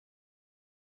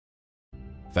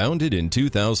Founded in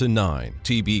 2009,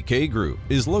 TBK Group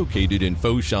is located in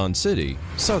Foshan City,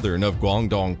 southern of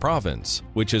Guangdong Province,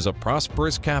 which is a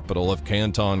prosperous capital of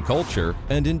Canton culture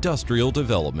and industrial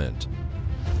development.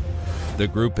 The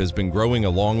group has been growing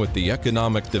along with the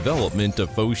economic development of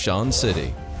Foshan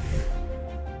City.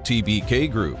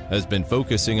 TBK Group has been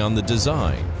focusing on the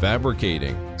design,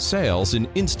 fabricating, sales, and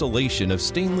installation of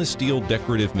stainless steel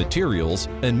decorative materials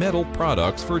and metal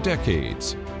products for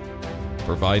decades,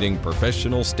 providing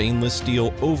professional stainless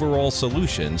steel overall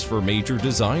solutions for major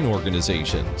design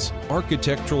organizations,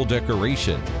 architectural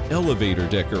decoration, elevator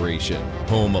decoration,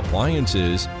 home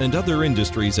appliances, and other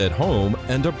industries at home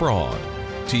and abroad.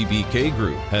 TBK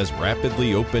Group has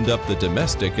rapidly opened up the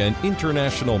domestic and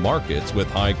international markets with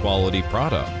high-quality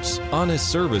products, honest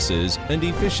services, and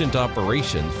efficient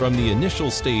operations from the initial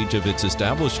stage of its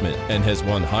establishment, and has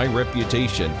won high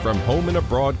reputation from home and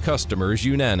abroad customers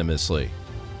unanimously.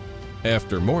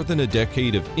 After more than a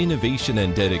decade of innovation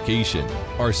and dedication,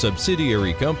 our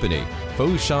subsidiary company,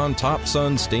 Foshan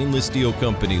Topsun Stainless Steel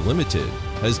Company Limited,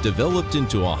 has developed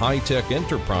into a high-tech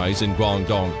enterprise in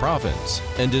Guangdong Province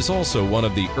and is also one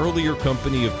of the earlier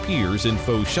company of peers in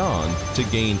Foshan to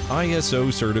gain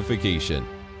ISO certification.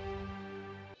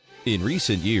 In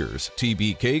recent years,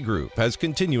 TBK Group has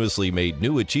continuously made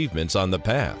new achievements on the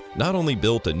path. Not only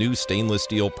built a new stainless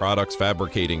steel products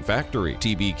fabricating factory,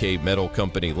 TBK Metal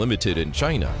Company Limited in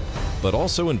China, but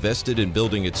also invested in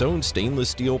building its own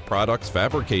stainless steel products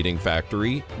fabricating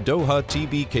factory, Doha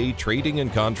TBK Trading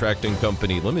and Contracting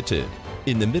Company Limited,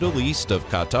 in the Middle East of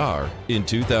Qatar in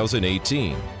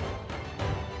 2018.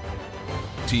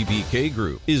 TBK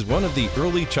Group is one of the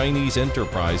early Chinese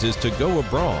enterprises to go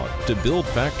abroad to build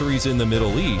factories in the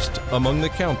Middle East among the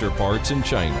counterparts in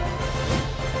China.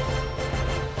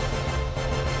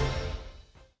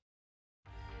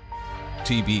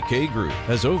 TBK Group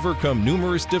has overcome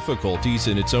numerous difficulties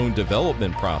in its own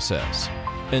development process,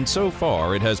 and so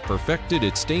far it has perfected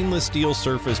its stainless steel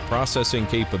surface processing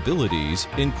capabilities,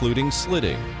 including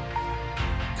slitting,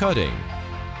 cutting,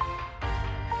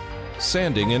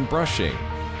 sanding and brushing,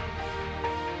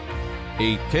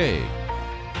 8K,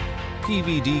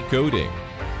 PVD coating,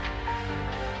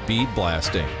 bead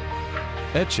blasting,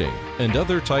 etching, and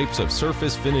other types of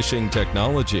surface finishing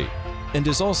technology, and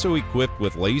is also equipped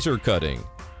with laser cutting,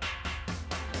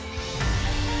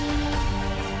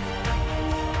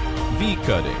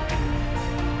 V-cutting,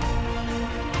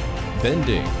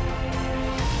 bending,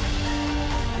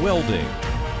 welding,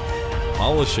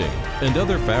 polishing, and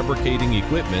other fabricating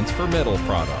equipment for metal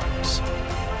products.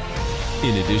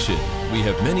 In addition, we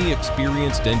have many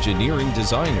experienced engineering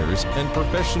designers and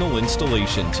professional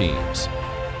installation teams.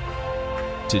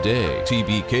 Today,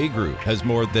 TBK Group has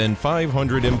more than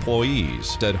 500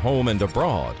 employees at home and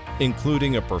abroad,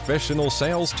 including a professional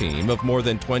sales team of more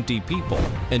than 20 people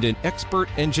and an expert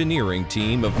engineering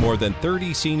team of more than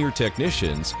 30 senior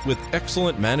technicians with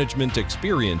excellent management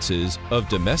experiences of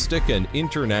domestic and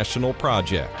international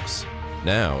projects.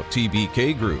 Now,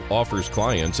 TBK Group offers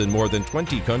clients in more than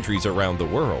 20 countries around the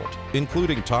world,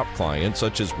 including top clients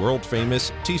such as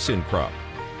world-famous ThyssenKrupp,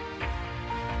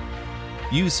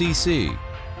 UCC,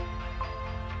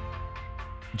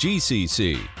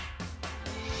 GCC,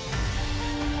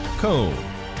 Cone,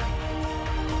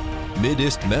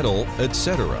 Mid-East Metal,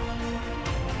 etc.,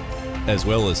 as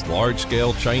well as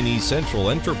large-scale Chinese central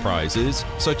enterprises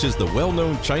such as the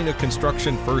well-known China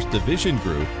Construction 1st Division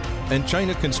Group and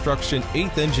China Construction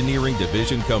 8th Engineering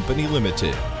Division Company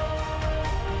Limited.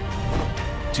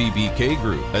 TBK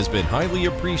Group has been highly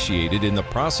appreciated in the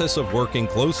process of working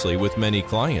closely with many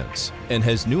clients and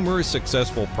has numerous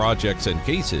successful projects and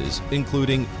cases,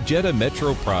 including Jeddah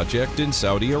Metro project in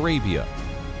Saudi Arabia,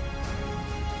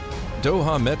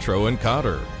 Doha Metro in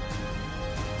Qatar,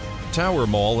 Tower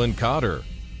Mall in Qatar,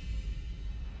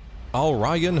 Al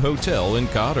Rayyan Hotel in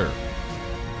Qatar,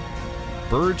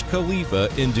 Burj Khalifa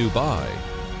in Dubai,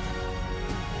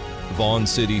 Vaughan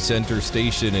City Centre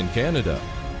Station in Canada,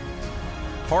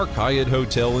 Park Hyatt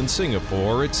Hotel in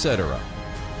Singapore, etc.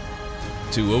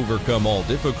 To overcome all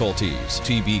difficulties,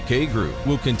 TBK Group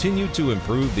will continue to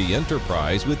improve the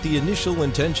enterprise with the initial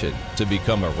intention to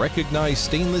become a recognized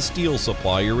stainless steel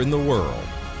supplier in the world.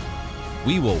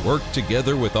 We will work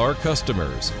together with our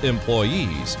customers,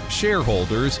 employees,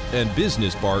 shareholders, and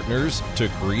business partners to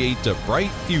create a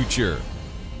bright future.